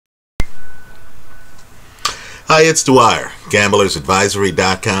Hi, it's Dwyer,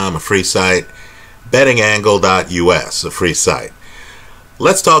 gamblersadvisory.com, a free site, bettingangle.us, a free site.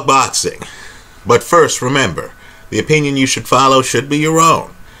 Let's talk boxing. But first, remember, the opinion you should follow should be your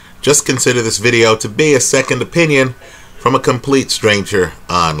own. Just consider this video to be a second opinion from a complete stranger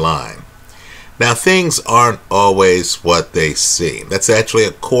online. Now, things aren't always what they seem. That's actually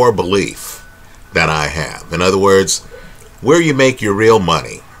a core belief that I have. In other words, where you make your real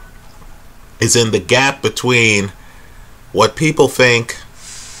money is in the gap between what people think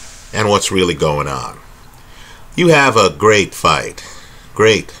and what's really going on. You have a great fight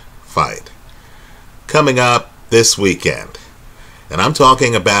coming up this weekend. And I'm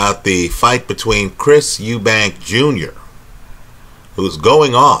talking about the fight between Chris Eubank Jr., who's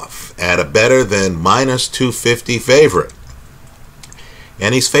going off at a better than -250 favorite.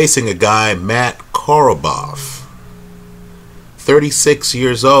 And he's facing a guy, Matt Korobov, 36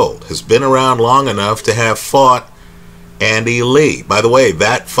 years old, has been around long enough to have fought Andy Lee. By the way,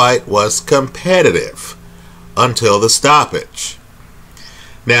 that fight was competitive until the stoppage.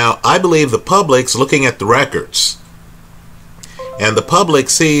 Now, I believe the public's looking at the records, and the public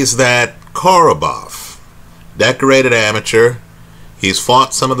sees that Korobov, decorated amateur, he's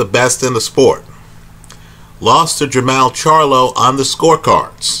fought some of the best in the sport, lost to Jermall Charlo on the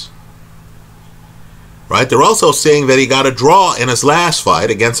scorecards. Right? They're also seeing that he got a draw in his last fight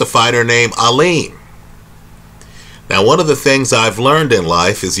against a fighter named Alim. Now, one of the things I've learned in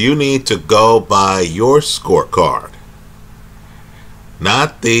life is you need to go by your scorecard,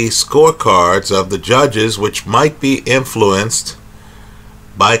 not the scorecards of the judges, which might be influenced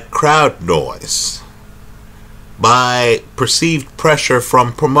by crowd noise, by perceived pressure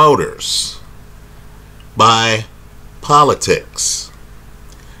from promoters, by politics.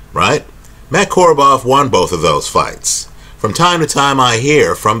 Right? Matt Korobov won both of those fights. From time to time I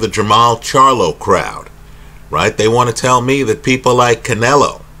hear from the Jermall Charlo crowd, right? They want to tell me that people like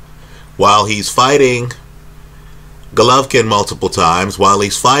Canelo, while he's fighting Golovkin multiple times, while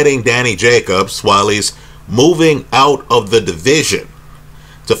he's fighting Danny Jacobs, while he's moving out of the division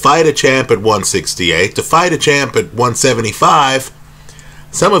to fight a champ at 168, to fight a champ at 175,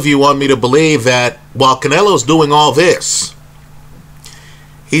 some of you want me to believe that while Canelo's doing all this,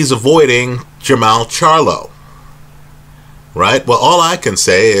 he's avoiding Jermall Charlo. Right? Well, all I can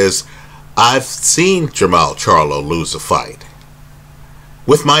say is I've seen Jermall Charlo lose a fight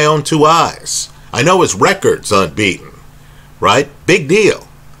with my own two eyes. I know his record's unbeaten. Right? Big deal.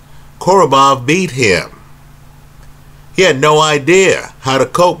 Korobov beat him. He had no idea how to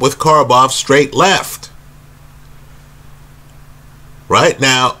cope with Korobov's straight left. Right?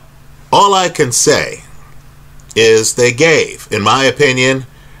 Now, all I can say is they gave, in my opinion,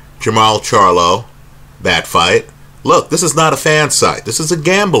 Jermall Charlo that fight. Look, this is not a fan site. This is a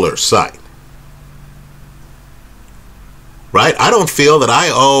gambler site. Right? I don't feel that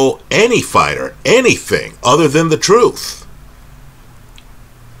I owe any fighter anything other than the truth.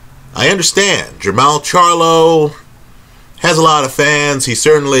 I understand Jermall Charlo has a lot of fans. He's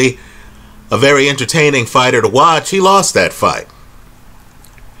certainly a very entertaining fighter to watch. He lost that fight.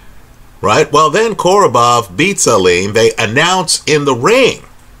 Right? Well, then Korobov beats Alim. They announce in the ring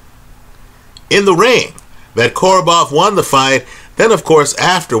that Korobov won the fight. Then, of course,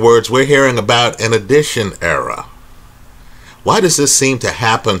 afterwards, we're hearing about an addition era. Why does this seem to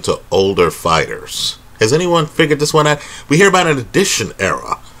happen to older fighters? Has anyone figured this one out? We hear about an addition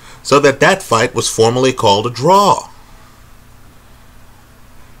era, so that fight was formally called a draw.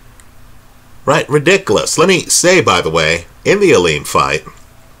 Right? Ridiculous. Let me say, by the way, in the Alim fight,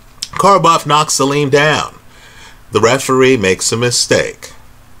 Korobov knocks Alim down. The referee makes a mistake.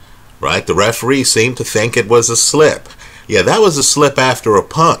 Right? The referee seemed to think it was a slip. Yeah, that was a slip after a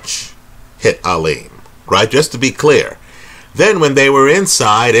punch hit Alim. Right? Just to be clear. Then when they were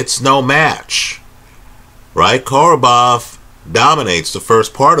inside, it's no match. Right? Korobov dominates the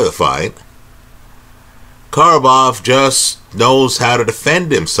first part of the fight. Korobov just knows how to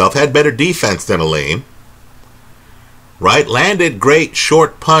defend himself. Had better defense than Alim. Right? Landed great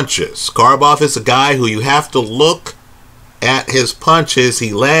short punches. Korobov is a guy who you have to look at his punches.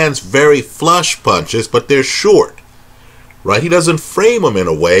 He lands very flush punches, but they're short. Right? He doesn't frame them in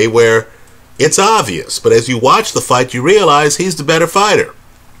a way where it's obvious. But as you watch the fight, you realize he's the better fighter.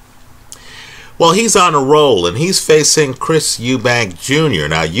 Well, he's on a roll, and he's facing Chris Eubank Jr.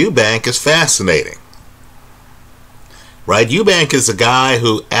 Now, Eubank is fascinating. Right? Eubank is a guy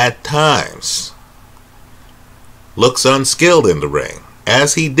who, at times, looks unskilled in the ring,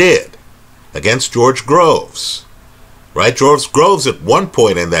 as he did against George Groves. Right? George Groves at one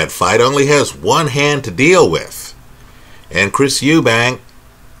point in that fight only has one hand to deal with. And Chris Eubank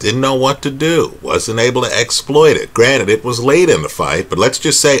didn't know what to do, wasn't able to exploit it. Granted, it was late in the fight, but let's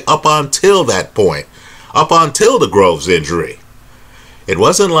just say up until that point, up until the Groves injury, it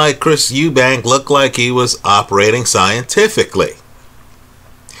wasn't like Chris Eubank looked like he was operating scientifically.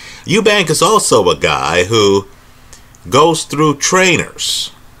 Eubank is also a guy who goes through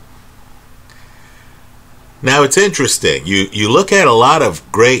trainers. Now, it's interesting. You look at a lot of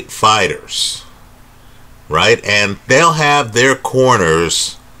great fighters, right? And they'll have their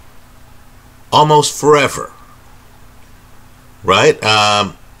corners almost forever, right?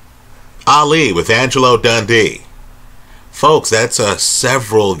 Ali with Angelo Dundee. Folks, that's a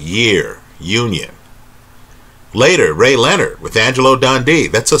several-year union. Later, Ray Leonard with Angelo Dundee.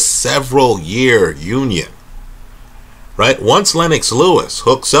 That's a several-year union, right? Once Lennox Lewis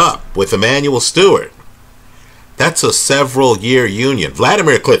hooks up with Emmanuel Stewart, that's a several-year union.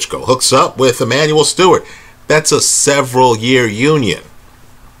 Vladimir Klitschko hooks up with Emmanuel Stewart. That's a several-year union.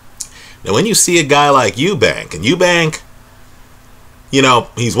 Now, when you see a guy like Eubank, and Eubank, you know,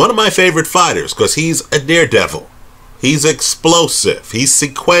 he's one of my favorite fighters because he's a daredevil. He's explosive. He's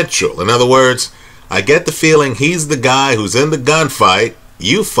sequential. In other words, I get the feeling he's the guy who's in the gunfight.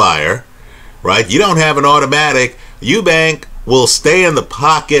 You fire, right? You don't have an automatic. Eubank will stay in the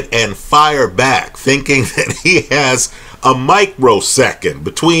pocket and fire back, thinking that he has a microsecond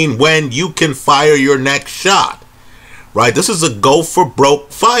between when you can fire your next shot, right? This is a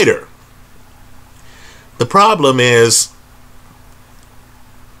go-for-broke fighter. The problem is,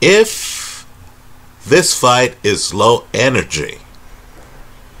 if this fight is low energy,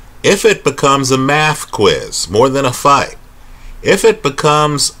 if it becomes a math quiz more than a fight, if it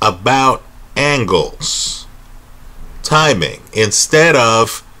becomes about angles, timing, instead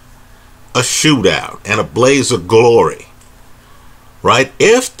of a shootout and a blaze of glory, right?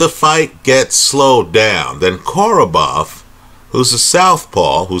 If the fight gets slowed down, then Korobov, who's a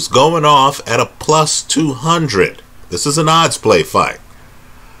southpaw, who's going off at a plus 200, this is an odds play fight,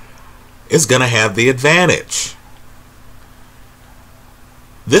 is going to have the advantage.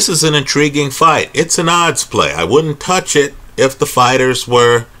 This is an intriguing fight. It's an odds play. I wouldn't touch it if the fighters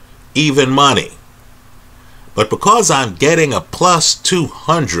were even money. But because I'm getting a plus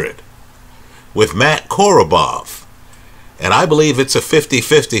 200 with Matt Korobov, and I believe it's a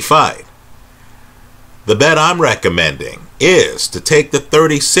 50-50 fight, the bet I'm recommending is to take the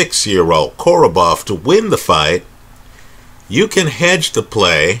 36-year-old Korobov to win the fight. You can hedge the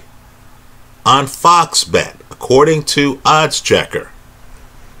play on Fox Bet, according to OddsChecker,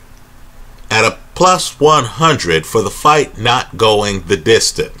 at a plus 100 for the fight not going the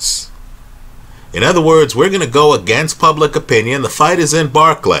distance. In other words, we're going to go against public opinion. The fight is in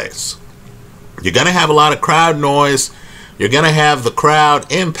Barclays. You're going to have a lot of crowd noise. You're going to have the crowd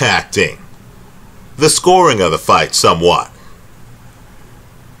impacting the scoring of the fight somewhat,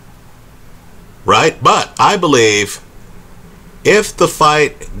 right? But I believe if the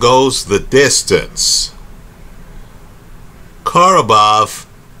fight goes the distance, Korobov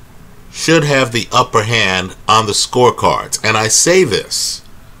should have the upper hand on the scorecards. And I say this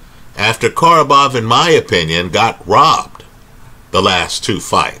after Korobov, in my opinion, got robbed the last two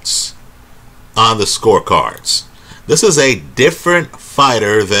fights on the scorecards. This is a different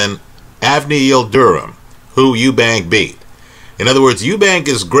fighter than Avni Yildirim, who Eubank beat. In other words, Eubank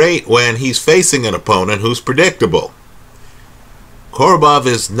is great when he's facing an opponent who's predictable. Korobov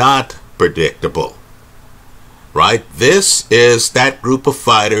is not predictable, right? This is that group of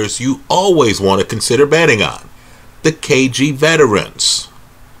fighters you always want to consider betting on. The cagey veterans,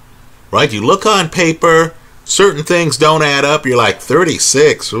 right? You look on paper, certain things don't add up. You're like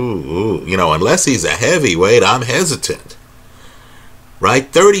 36, ooh, you know, unless he's a heavyweight, I'm hesitant, right?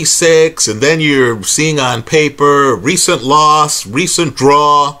 36, and then you're seeing on paper recent loss, recent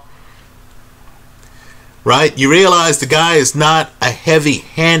draw, right? You realize the guy is not a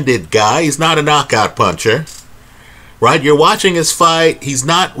heavy-handed guy. He's not a knockout puncher, right? You're watching his fight. He's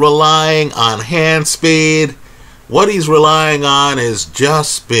not relying on hand speed. What he's relying on is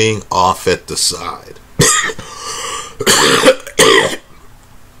just being off at the side.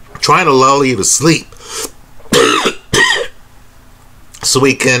 Trying to lull you to sleep so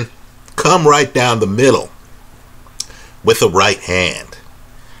he can come right down the middle with a right hand,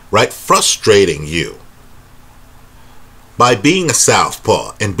 right? Frustrating you by being a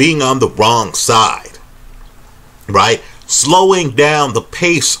southpaw and being on the wrong side, right? Slowing down the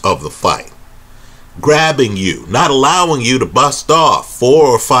pace of the fight, grabbing you, not allowing you to bust off 4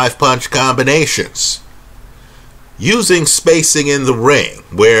 or 5 punch combinations, using spacing in the ring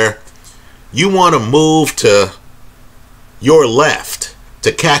where you want to move to your left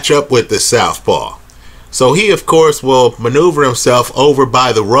to catch up with the southpaw. So he, of course, will maneuver himself over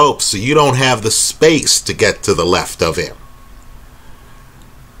by the ropes so you don't have the space to get to the left of him.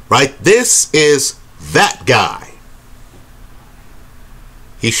 Right? This is that guy.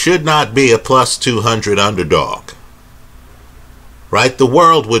 He should not be a plus 200 underdog. Right? The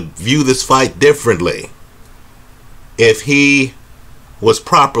world would view this fight differently if he was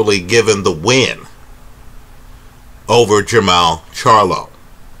properly given the win over Jermall Charlo.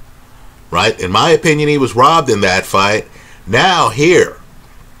 Right? In my opinion, he was robbed in that fight. Now here,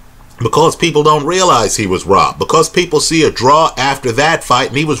 because people don't realize he was robbed, because people see a draw after that fight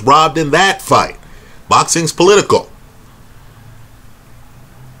and he was robbed in that fight. Boxing's political.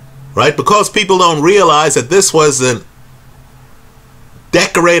 Right? Because people don't realize that this was an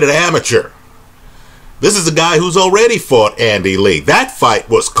decorated amateur. This is a guy who's already fought Andy Lee. That fight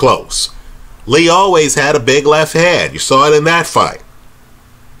was close. Lee always had a big left hand. You saw it in that fight.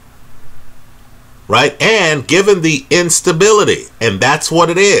 Right? And given the instability, and that's what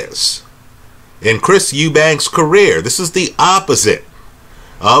it is, in Chris Eubank's career, this is the opposite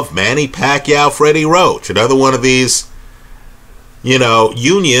of Manny Pacquiao, Freddie Roach, another one of these,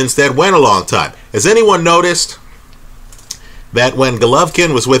 unions that went a long time. Has anyone noticed that when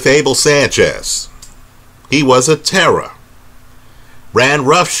Golovkin was with Abel Sanchez, he was a terror, ran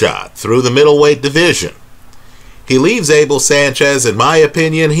roughshod through the middleweight division? He leaves Abel Sanchez, in my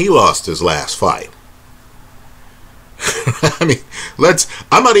opinion, he lost his last fight. I mean,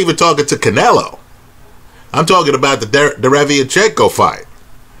 I'm not even talking to Canelo. I'm talking about the Derevyanchenko fight.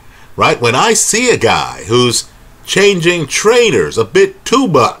 Right? When I see a guy who's changing trainers a bit too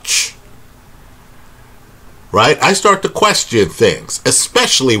much, right, I start to question things,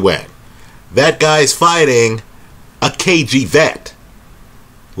 especially when that guy's fighting a cagey vet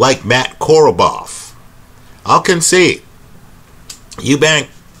like Matt Korobov. I'll concede. Eubank,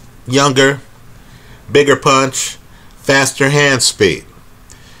 younger, bigger punch, faster hand speed,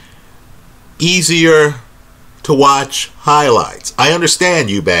 easier to watch highlights. I understand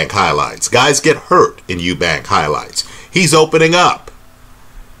Eubank highlights. Guys get hurt in Eubank highlights. He's opening up.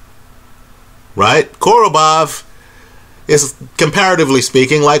 Right? Korobov is, comparatively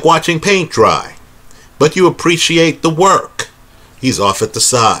speaking, like watching paint dry. But you appreciate the work. He's off at the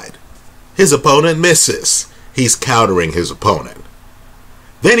side. His opponent misses. He's countering his opponent.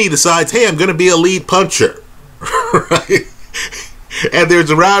 Then he decides, hey, I'm going to be a lead puncher. Right? And there's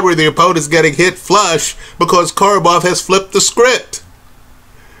a round where the opponent's getting hit flush because Korobov has flipped the script.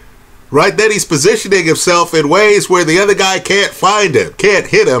 Right? Then he's positioning himself in ways where the other guy can't find him, can't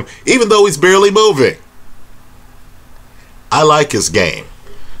hit him, even though he's barely moving. I like his game.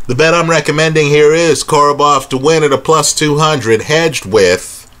 The bet I'm recommending here is Korobov to win at a plus 200, hedged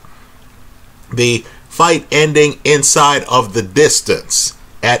with the fight ending inside of the distance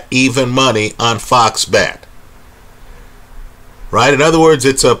at even money on Fox Bet. Right? In other words,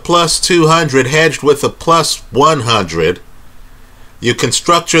 it's a plus 200 hedged with a plus 100. You can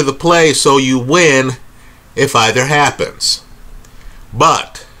structure the play so you win if either happens.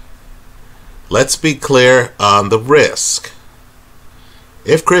 But let's be clear on the risk.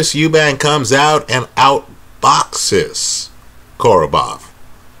 If Chris Eubank comes out and outboxes Korobov,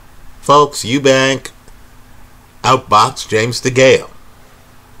 folks, Eubank outboxed James DeGale.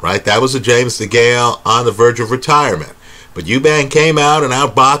 Right? That was a James DeGale on the verge of retirement. But Eubank came out and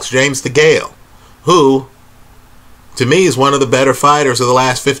outboxed James DeGale, who, to me, is one of the better fighters of the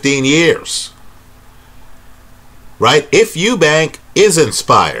last 15 years. Right? If Eubank is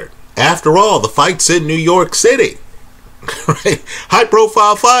inspired, after all, the fight's in New York City. Right?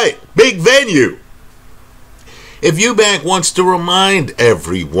 High-profile fight, big venue. If Eubank wants to remind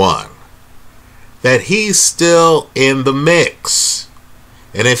everyone that he's still in the mix,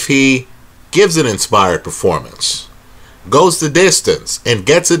 and if he gives an inspired performance, goes the distance, and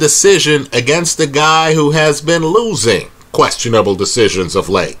gets a decision against a guy who has been losing questionable decisions of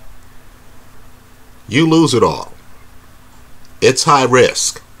late, you lose it all. It's high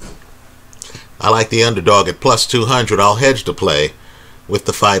risk. I like the underdog at plus 200. I'll hedge the play with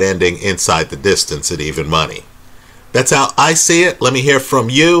the fight ending inside the distance at even money. That's how I see it. Let me hear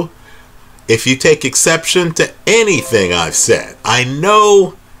from you. If you take exception to anything I've said, I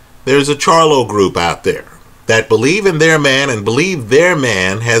know there's a Charlo group out there that believe in their man and believe their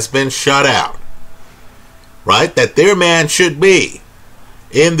man has been shut out. Right? That their man should be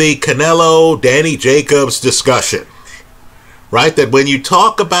in the Canelo-Danny Jacobs discussion. Right? That when you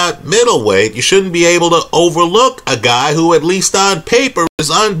talk about middleweight, you shouldn't be able to overlook a guy who, at least on paper,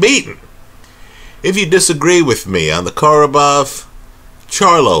 is unbeaten. If you disagree with me on the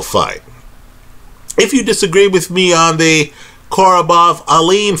Korobov-Charlo fight, if you disagree with me on the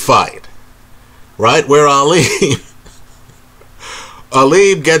Korobov-Aleem fight, right? Where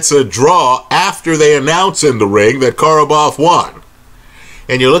Aleem gets a draw after they announce in the ring that Korobov won.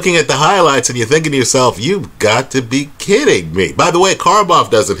 And you're looking at the highlights and you're thinking to yourself, you've got to be kidding me. By the way, Korobov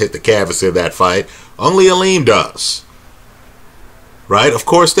doesn't hit the canvas in that fight. Only Aleem does. Right? Of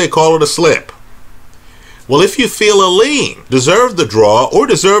course they call it a slip. Well, if you feel Aleem deserved the draw or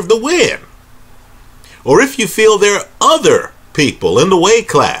deserved the win, or if you feel there are other people in the weight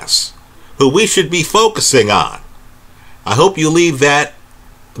class who we should be focusing on, I hope you leave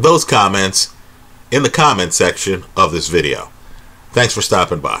those comments in the comment section of this video. Thanks for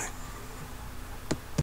stopping by.